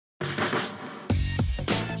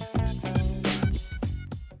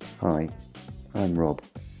Hi, I'm Rob,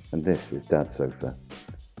 and this is Dad Sofa,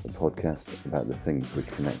 a podcast about the things which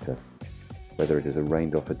connect us, whether it is a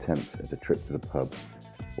rained-off attempt at a trip to the pub,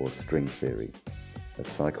 or string theory, a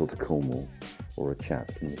cycle to Cornwall, or a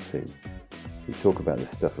chat in the sea. We talk about the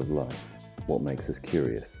stuff of life, what makes us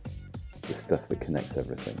curious, the stuff that connects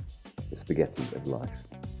everything, the spaghetti of life.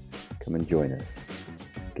 Come and join us.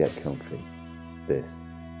 Get comfy. This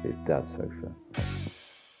is Dad Sofa.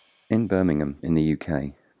 In Birmingham, in the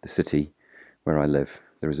UK, the city where I live,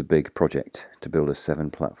 there is a big project to build a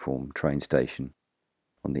 7-platform train station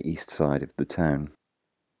on the east side of the town.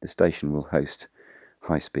 The station will host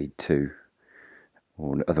High Speed 2,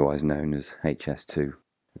 or otherwise known as HS2,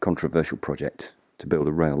 a controversial project to build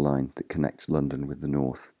a rail line that connects London with the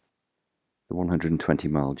north. The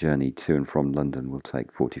 120-mile journey to and from London will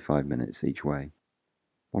take 45 minutes each way.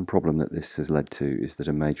 One problem that this has led to is that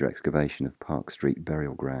a major excavation of Park Street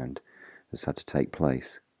burial ground has had to take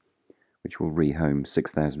place, which will rehome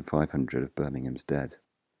 6,500 of Birmingham's dead.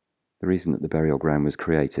 The reason that the burial ground was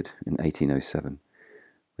created in 1807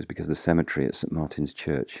 was because the cemetery at St Martin's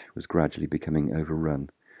Church was gradually becoming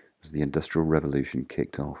overrun as the Industrial Revolution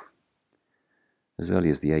kicked off. As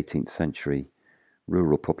early as the 18th century,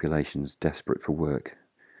 rural populations desperate for work,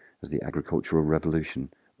 as the Agricultural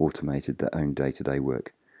Revolution automated their own day-to-day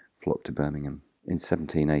work, flocked to Birmingham. In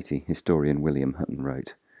 1780, historian William Hutton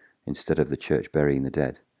wrote, "Instead of the church burying the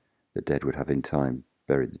dead would have in time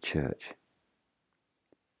buried the church."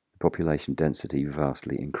 The population density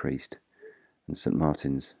vastly increased, and St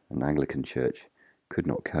Martin's, an Anglican church, could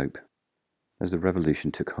not cope. As the revolution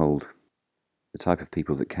took hold, the type of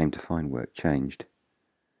people that came to find work changed.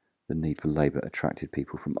 The need for labour attracted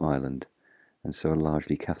people from Ireland, and so a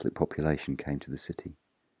largely Catholic population came to the city.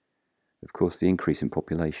 Of course, the increase in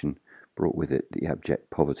population brought with it the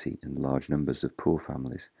abject poverty and large numbers of poor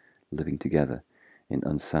families living together in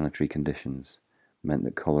unsanitary conditions meant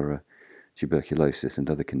that cholera, tuberculosis and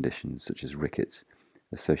other conditions such as rickets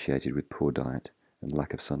associated with poor diet and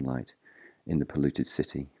lack of sunlight in the polluted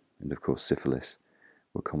city, and of course syphilis,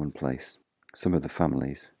 were commonplace. Some of the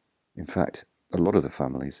families, in fact a lot of the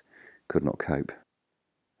families, could not cope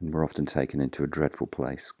and were often taken into a dreadful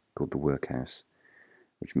place called the workhouse,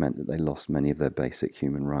 which meant that they lost many of their basic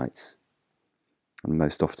human rights and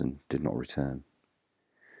most often did not return.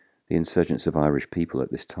 The insurgence of Irish people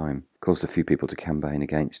at this time caused a few people to campaign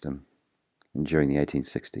against them, and during the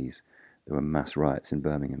 1860s there were mass riots in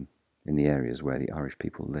Birmingham, in the areas where the Irish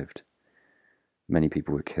people lived. Many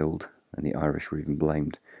people were killed, and the Irish were even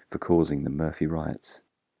blamed for causing the Murphy riots.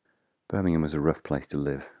 Birmingham was a rough place to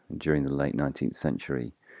live, and during the late 19th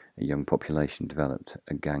century a young population developed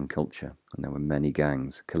a gang culture, and there were many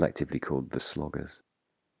gangs collectively called the Sloggers,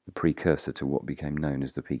 the precursor to what became known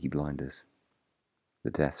as the Peaky Blinders. The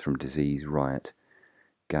deaths from disease, riot,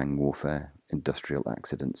 gang warfare, industrial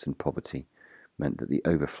accidents and poverty meant that the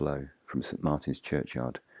overflow from St Martin's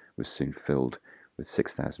Churchyard was soon filled with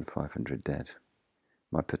 6,500 dead.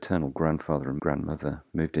 My paternal grandfather and grandmother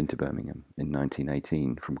moved into Birmingham in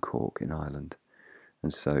 1918 from Cork in Ireland,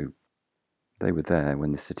 and so they were there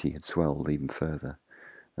when the city had swelled even further,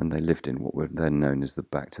 and they lived in what were then known as the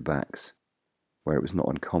back-to-backs, where it was not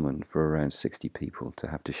uncommon for around 60 people to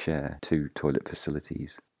have to share 2 toilet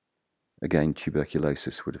facilities. Again,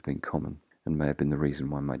 tuberculosis would have been common, and may have been the reason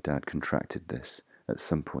why my dad contracted this at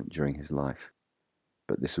some point during his life.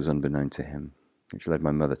 But this was unbeknown to him, which led my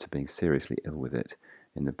mother to being seriously ill with it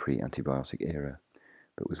in the pre-antibiotic era,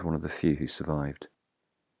 but was one of the few who survived.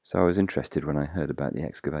 So I was interested when I heard about the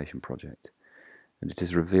excavation project, and it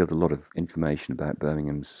has revealed a lot of information about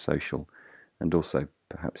Birmingham's social and also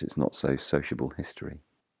perhaps its not so sociable history.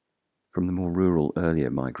 From the more rural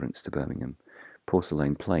earlier migrants to Birmingham,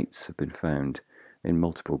 porcelain plates have been found in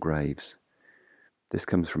multiple graves. This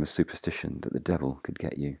comes from a superstition that the devil could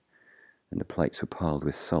get you, and the plates were piled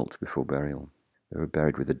with salt before burial. They were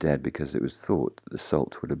buried with the dead because it was thought that the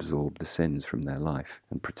salt would absorb the sins from their life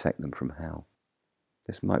and protect them from hell.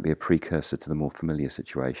 This might be a precursor to the more familiar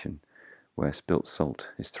situation where spilt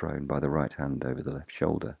salt is thrown by the right hand over the left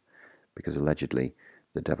shoulder, because allegedly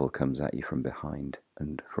the devil comes at you from behind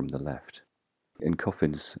and from the left. In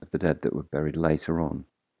coffins of the dead that were buried later on,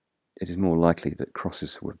 it is more likely that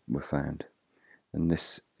crosses were found, and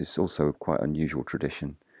this is also a quite unusual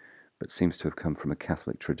tradition, but seems to have come from a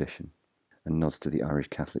Catholic tradition, and nods to the Irish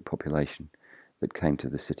Catholic population that came to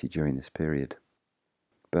the city during this period.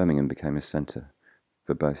 Birmingham became a centre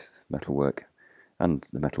for both metalwork and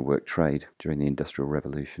the metalwork trade during the Industrial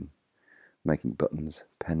Revolution, making buttons,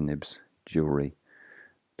 pen nibs, jewellery.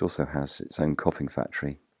 It also has its own coffin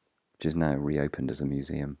factory, which is now reopened as a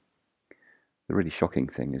museum. The really shocking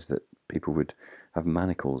thing is that people would have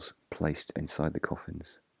manacles placed inside the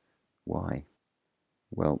coffins. Why?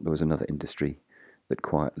 Well, there was another industry that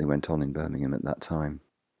quietly went on in Birmingham at that time.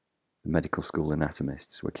 The medical school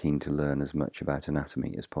anatomists were keen to learn as much about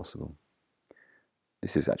anatomy as possible.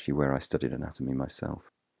 This is actually where I studied anatomy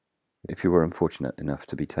myself. If you were unfortunate enough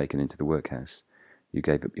to be taken into the workhouse, you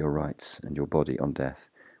gave up your rights, and your body on death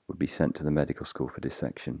would be sent to the medical school for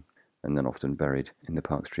dissection, and then often buried in the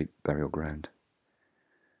Park Street burial ground.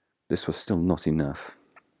 This was still not enough,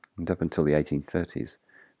 and up until the 1830s,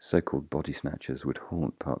 so-called body snatchers would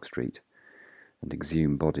haunt Park Street and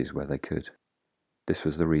exhume bodies where they could. This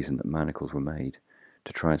was the reason that manacles were made,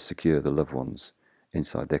 to try and secure the loved ones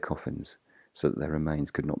inside their coffins so that their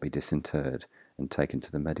remains could not be disinterred and taken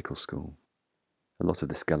to the medical school. A lot of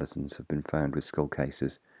the skeletons have been found with skull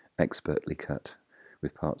cases expertly cut,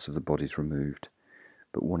 with parts of the bodies removed,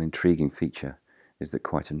 but one intriguing feature is that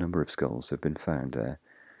quite a number of skulls have been found there,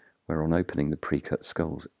 where on opening the pre-cut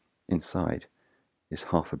skulls, inside is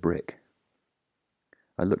half a brick.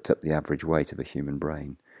 I looked up the average weight of a human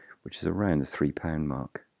brain, which is around the 3-pound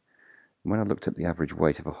mark. And when I looked up the average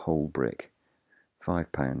weight of a whole brick,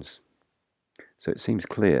 5 pounds. So it seems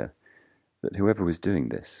clear that whoever was doing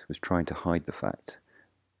this was trying to hide the fact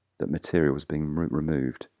that material was being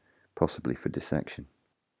removed, possibly for dissection.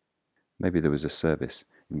 Maybe there was a service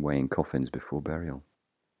in weighing coffins before burial.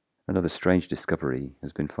 Another strange discovery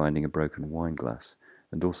has been finding a broken wine glass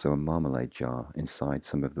and also a marmalade jar inside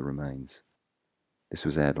some of the remains. This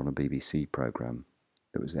was aired on a BBC programme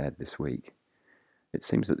that was aired this week. It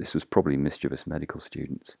seems that this was probably mischievous medical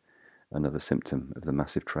students, another symptom of the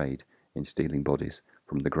massive trade in stealing bodies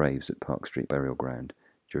from the graves at Park Street Burial Ground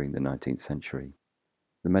during the 19th century.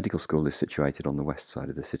 The medical school is situated on the west side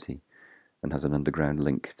of the city and has an underground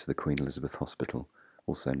link to the Queen Elizabeth Hospital,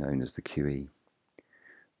 also known as the QE.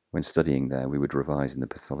 When studying there, we would revise in the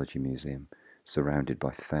Pathology Museum, surrounded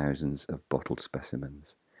by thousands of bottled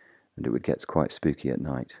specimens, and it would get quite spooky at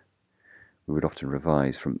night. We would often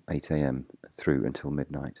revise from 8 a.m. through until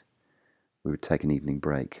midnight. We would take an evening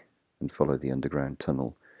break and follow the underground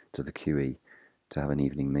tunnel to the QE to have an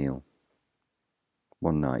evening meal.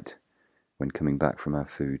 One night, when coming back from our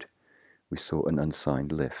food, we saw an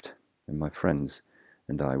unsigned lift, and my friends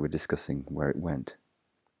and I were discussing where it went.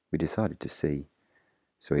 We decided to see,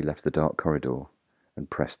 so we left the dark corridor and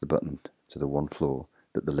pressed the button to the one floor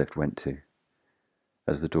that the lift went to.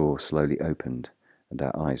 As the door slowly opened and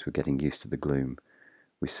our eyes were getting used to the gloom,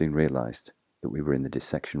 we soon realised that we were in the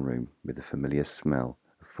dissection room with the familiar smell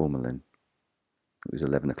of formalin. It was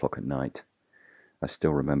 11 o'clock at night. I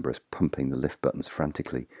still remember us pumping the lift buttons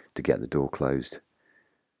frantically to get the door closed.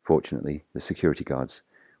 Fortunately, the security guards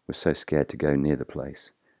were so scared to go near the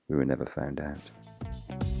place, we were never found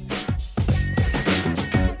out.